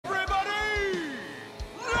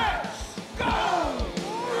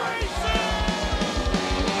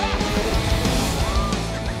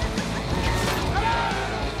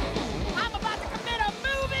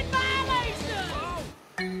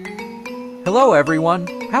Hello everyone,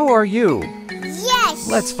 how are you? Yes!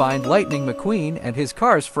 Let's find Lightning McQueen and his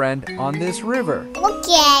car's friend on this river.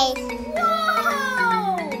 Okay.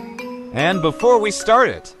 Whoa! And before we start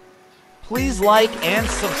it, please like and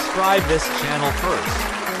subscribe this channel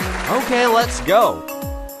first. Okay, let's go.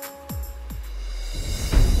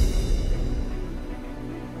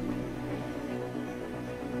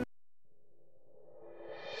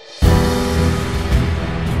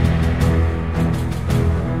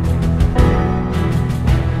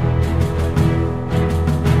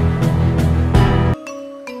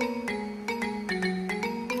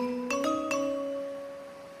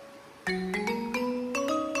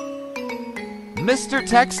 Mr.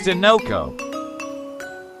 Tex Dinoco.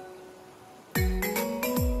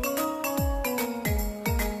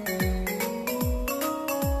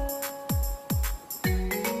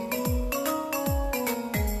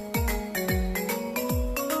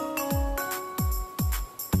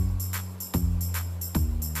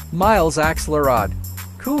 Miles Axelrod.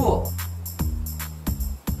 Cool.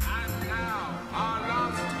 And now, our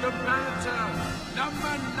last competitor,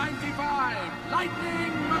 number 95,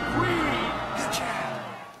 Lightning McQueen.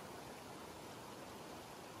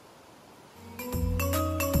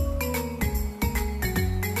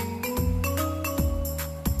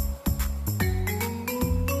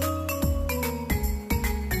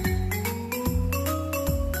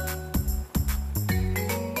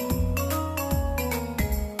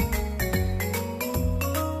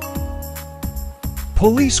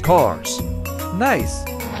 Police cars. Nice.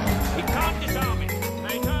 He can't disarm it.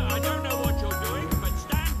 Mater, I don't know what you're doing, but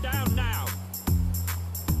stand down now.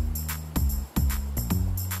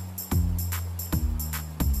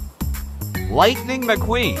 Lightning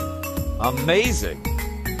McQueen. Amazing.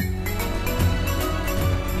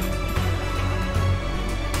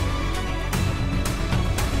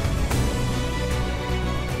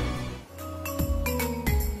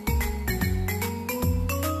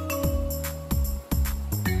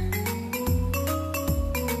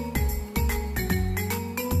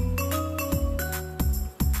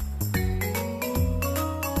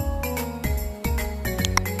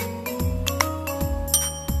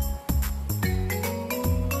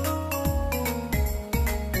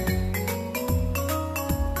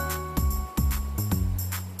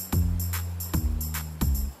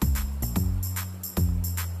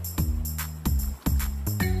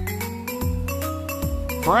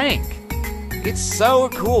 Frank, it's so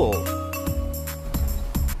cool.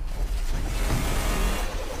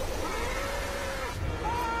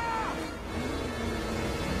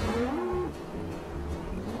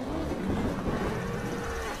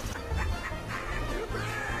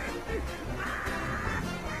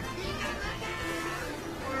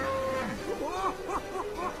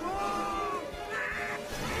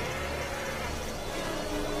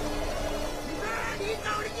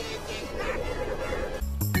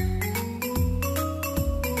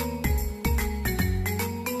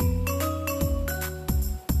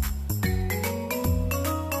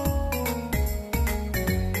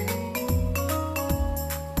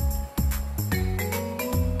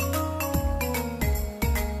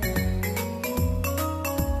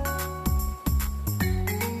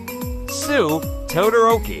 Sue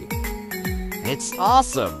Todoroki. It's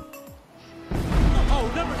awesome.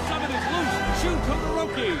 Oh, number 7 is loose. Shoot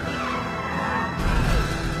Todoroki.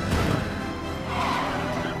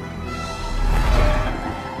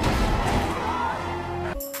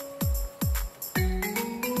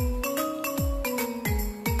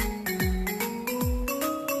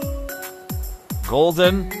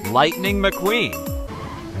 Golden Lightning McQueen.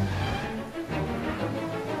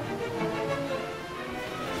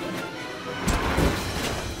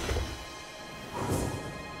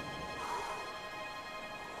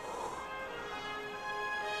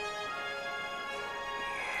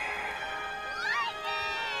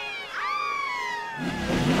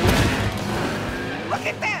 Look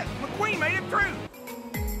at that! McQueen made it through!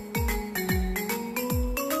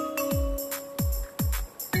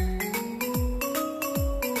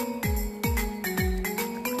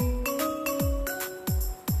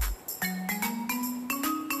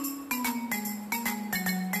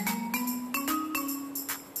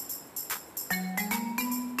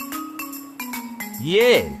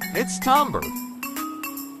 Yeah, it's Tomber.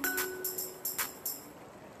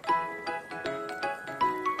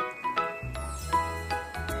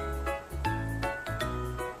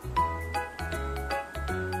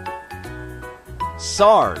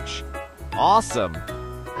 Sarge. Awesome.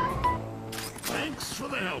 Thanks for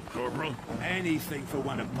the help, Corporal. Anything for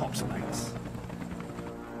one of Pop's mates.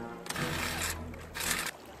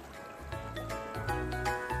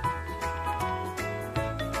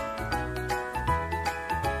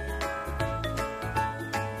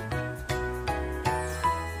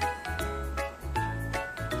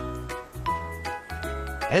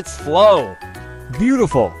 It's Flo.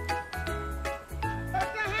 Beautiful.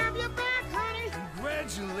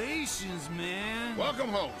 Congratulations, man. Welcome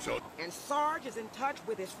home, so And Sarge is in touch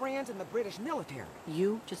with his friends in the British military.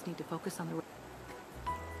 You just need to focus on the...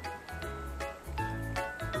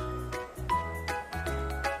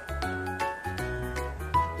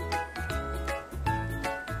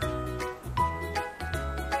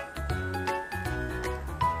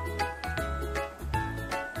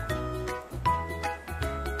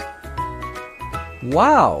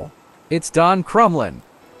 Wow! It's Don Crumlin.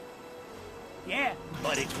 Yeah,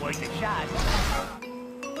 but it's worth a shot.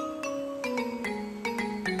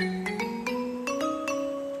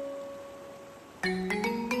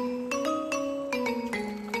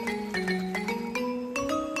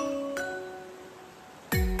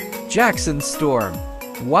 Jackson Storm.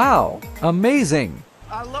 Wow! Amazing!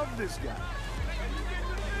 I love this guy.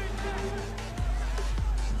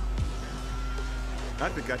 I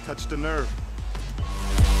think I touched a nerve.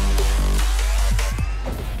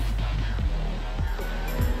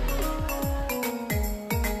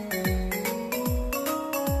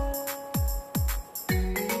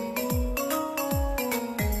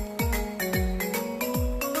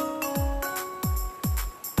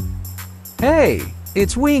 Hey!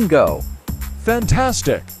 It's Wingo!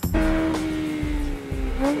 Fantastic. Hey,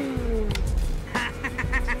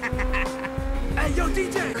 yo,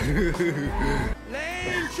 DJ!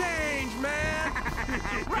 Lane change, man!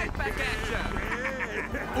 Right back at ya!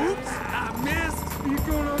 Oops, I missed! You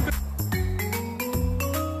going on?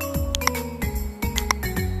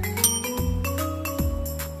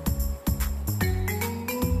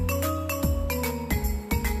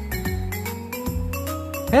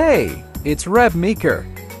 Hey! It's Reb Meeker.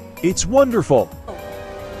 It's wonderful.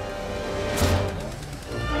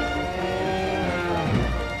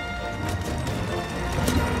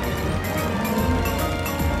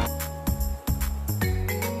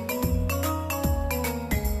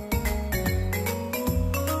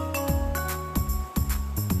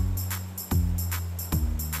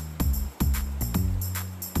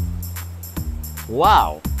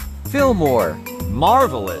 Wow. Fillmore.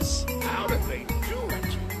 Marvelous. How did they do it?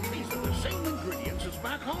 These are the same ingredients as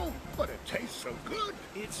back home, but it tastes so good.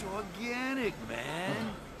 It's organic,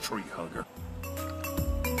 man. Tree hugger.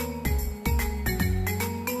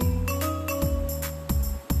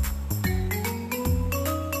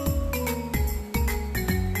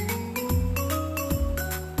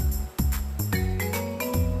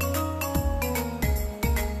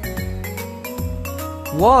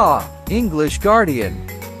 Wah! English Guardian.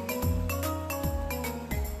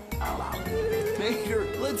 Maker,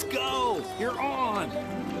 let's go! You're on!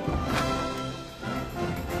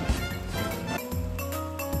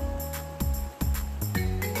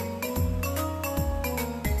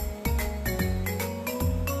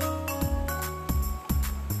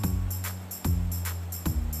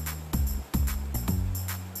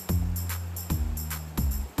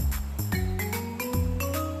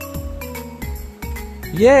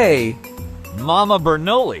 Yay! Mama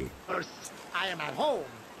Bernoulli. I am at home,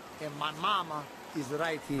 and my mama is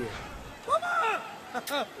right here.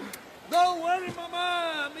 Mama! Don't worry,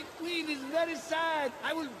 Mama! McQueen is very sad.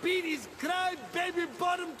 I will beat his cry-baby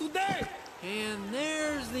bottom today! And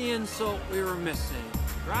there's the insult we were missing.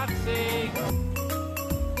 Grazie.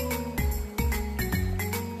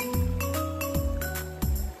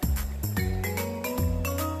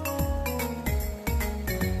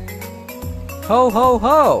 Ho ho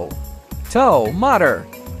ho! Toe Mater.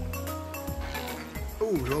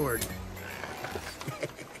 Oh, Lord.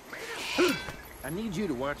 I need you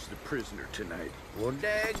to watch the prisoner tonight. Well,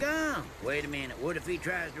 daggone. Wait a minute. What if he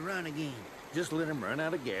tries to run again? Just let him run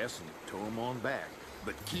out of gas and tow him on back.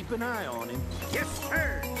 But keep an eye on him. Yes,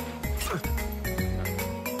 sir.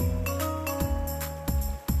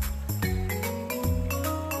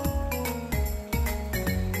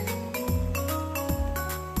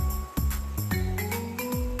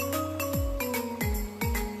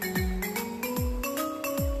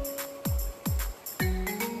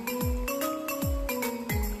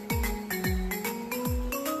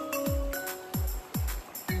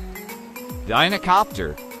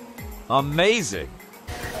 Dinocopter. Amazing.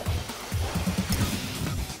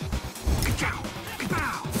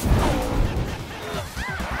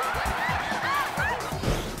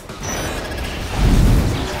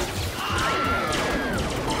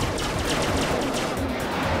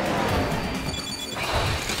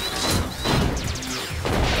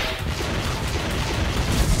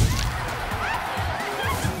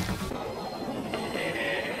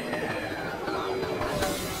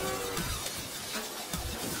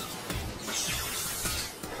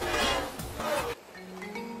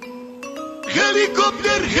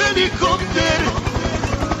 Helicopter, helicopter.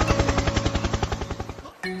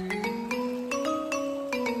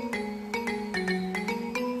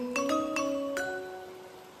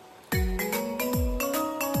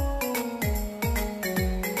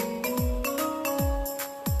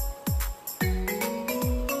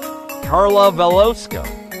 Carla Veloso.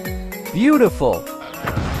 Beautiful.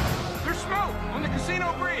 There's smoke on the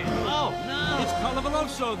casino bridge. Oh, no. It's Carla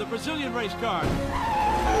Veloso, the Brazilian race car.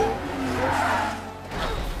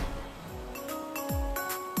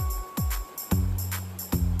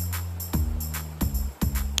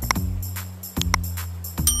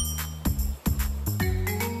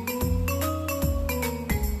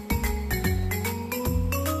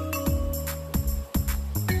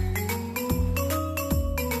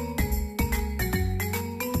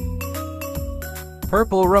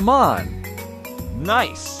 Purple Ramon.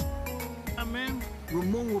 Nice. Man,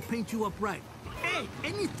 Ramon will paint you up right. Hey,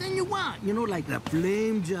 anything you want. You know, like a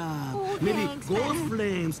flame job. Oh, maybe thanks, gold man.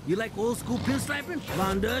 flames. You like old school pinstriping?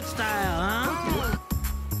 Von Dutch style, huh?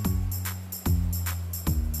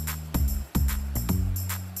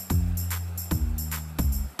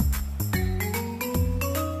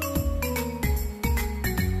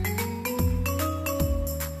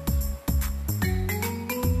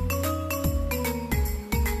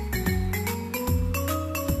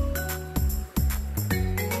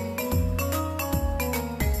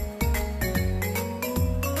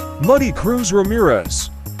 Muddy Cruz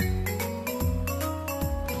Ramirez.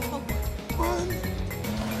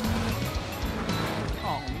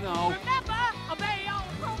 Oh, no. Remember, obey all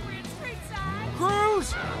appropriate street signs.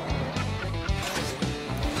 Cruz!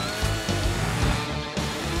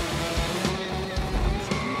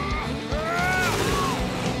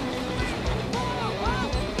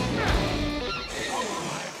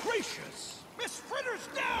 Gracious! Miss Fritter's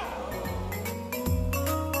down!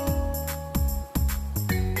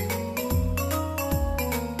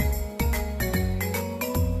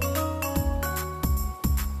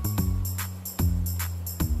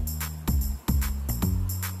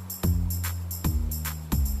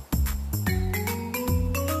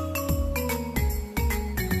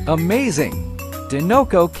 Amazing.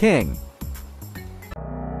 Dinoco King.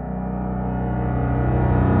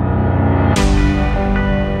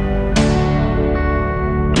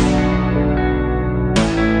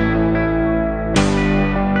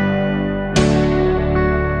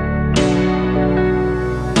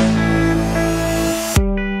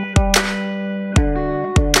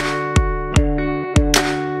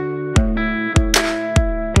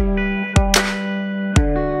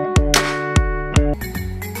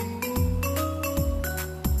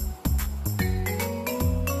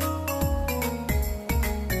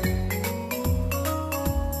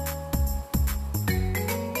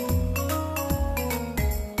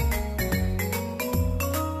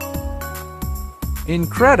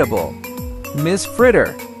 Incredible. Miss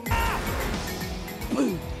Fritter.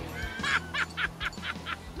 Look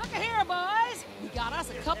at here, boys. We got us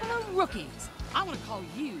a couple of rookies. I want to call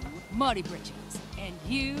you Muddy Britches, and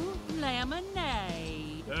you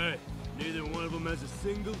Lemonade. Hey, neither one of them has a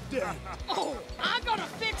single dent. Oh, I'm gonna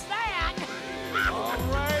fix that. All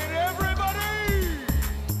right, everybody!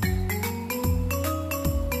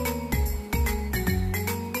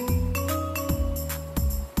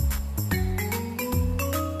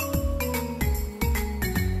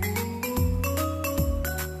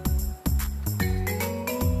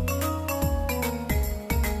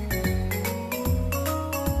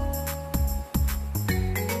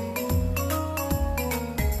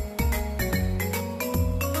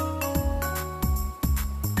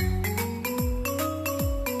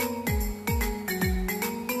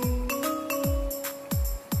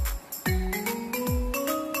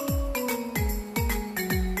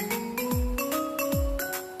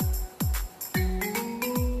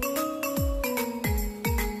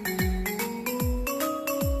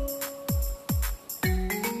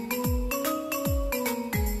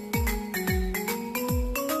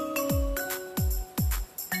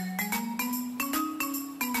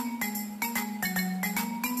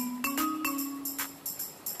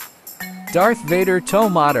 Darth Vader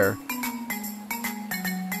Tomater.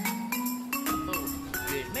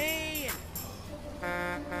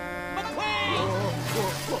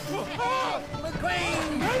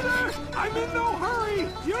 McQueen! Taylor, I'm in no hurry.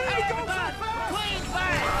 You need to go so fast. McQueen's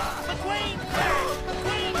back! McQueen's back!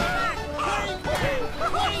 McQueen's back!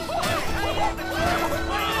 McQueen's back! McQueen's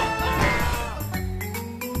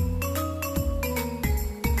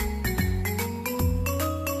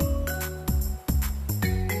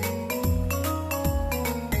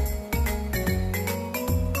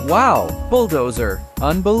Wow, Bulldozer.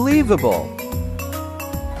 Unbelievable.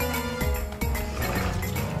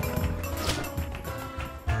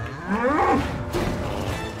 Ole!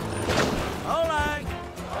 Ole!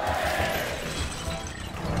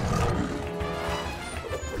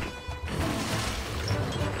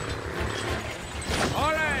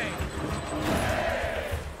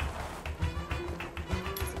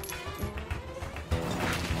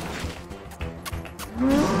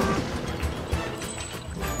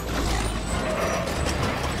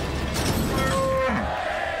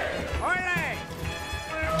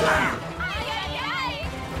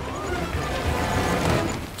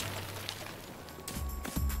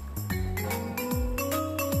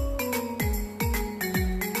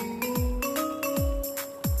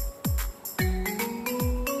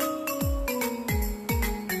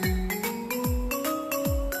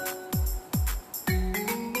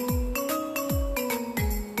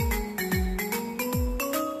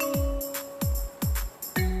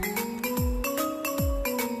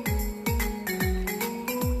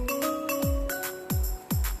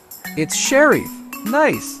 It's Sheriff.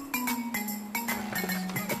 Nice.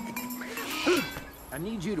 I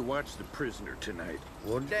need you to watch the prisoner tonight.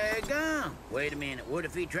 Well, daggone. Wait a minute. What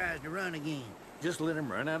if he tries to run again? Just let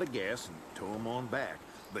him run out of gas and tow him on back.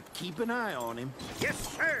 But keep an eye on him.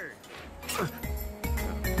 Yes, sir.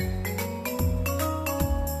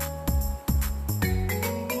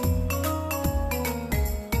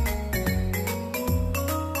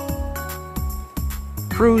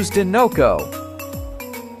 Cruz Dinoco.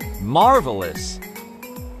 Marvelous.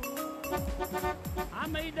 I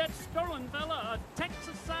made that stolen fella a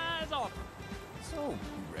Texas-size offer. So,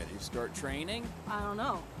 you ready to start training? I don't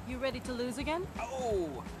know. You ready to lose again?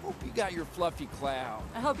 Oh, hope you got your fluffy cloud.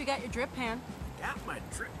 I hope you got your drip pan. Got my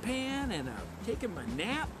drip pan and I'm taking my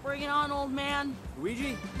nap. Bring it on, old man.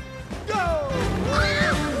 Luigi,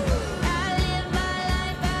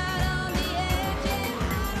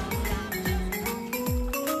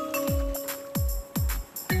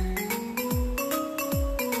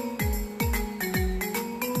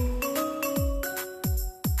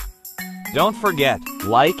 Don't forget,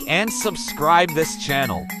 like and subscribe this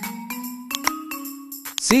channel.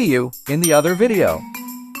 See you in the other video.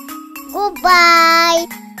 Goodbye.